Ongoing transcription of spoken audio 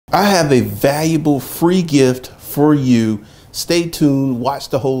I have a valuable free gift for you. Stay tuned, watch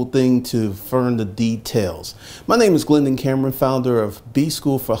the whole thing to learn the details. My name is Glendon Cameron, founder of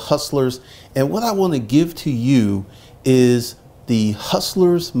BSchool for Hustlers. And what I want to give to you is the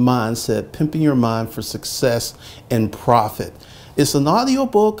Hustler's Mindset, Pimping Your Mind for Success and Profit. It's an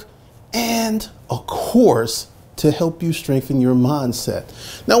audiobook and a course to help you strengthen your mindset.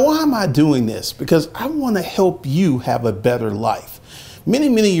 Now, why am I doing this? Because I want to help you have a better life.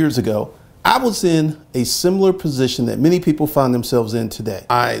 Many years ago, I was in a similar position that many people find themselves in today.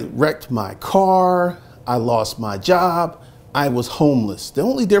 I wrecked my car, I lost my job, I was homeless. The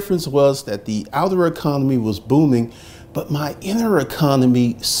only difference was that the outer economy was booming, but my inner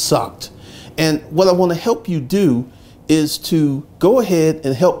economy sucked. And what I want to help you do is to go ahead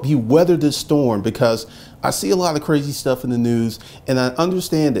and help you weather this storm, because I see a lot of crazy stuff in the news, and I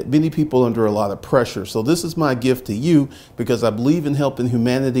understand that many people are under a lot of pressure. So this is my gift to you, because I believe in helping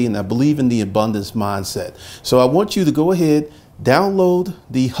humanity and I believe in the abundance mindset. So I want you to go ahead, download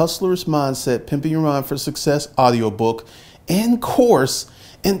the Hustler's Mindset, Pimping Your Mind for Success audiobook and course,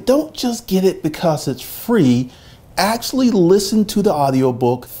 and don't just get it because it's free. Actually listen to the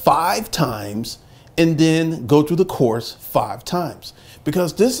audiobook 5 times and then go through the course 5 times,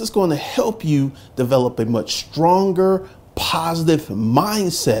 because this is going to help you develop a much stronger, positive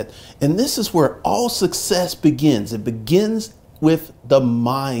mindset. And this is where all success begins. It begins with the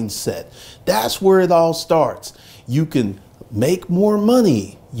mindset. That's where it all starts. You can make more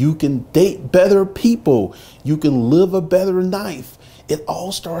money. You can date better people. You can live a better life. It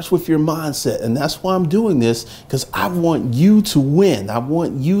all starts with your mindset. And that's why I'm doing this, because I want you to win. I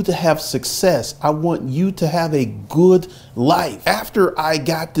want you to have success. I want you to have a good life. After I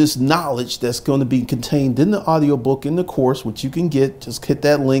got this knowledge that's going to be contained in the audiobook, in the course, which you can get, just hit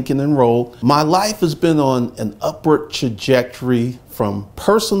that link and enroll. My life has been on an upward trajectory from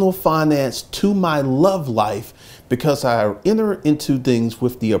personal finance to my love life, because I enter into things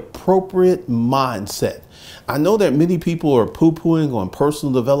with the appropriate mindset. I know that many people are poo-pooing on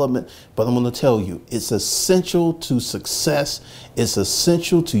personal development, but I'm going to tell you, it's essential to success. It's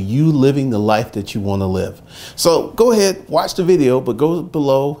essential to you living the life that you want to live. So go ahead, watch the video, but go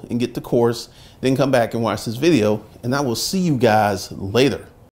below and get the course, then come back and watch this video, and I will see you guys later.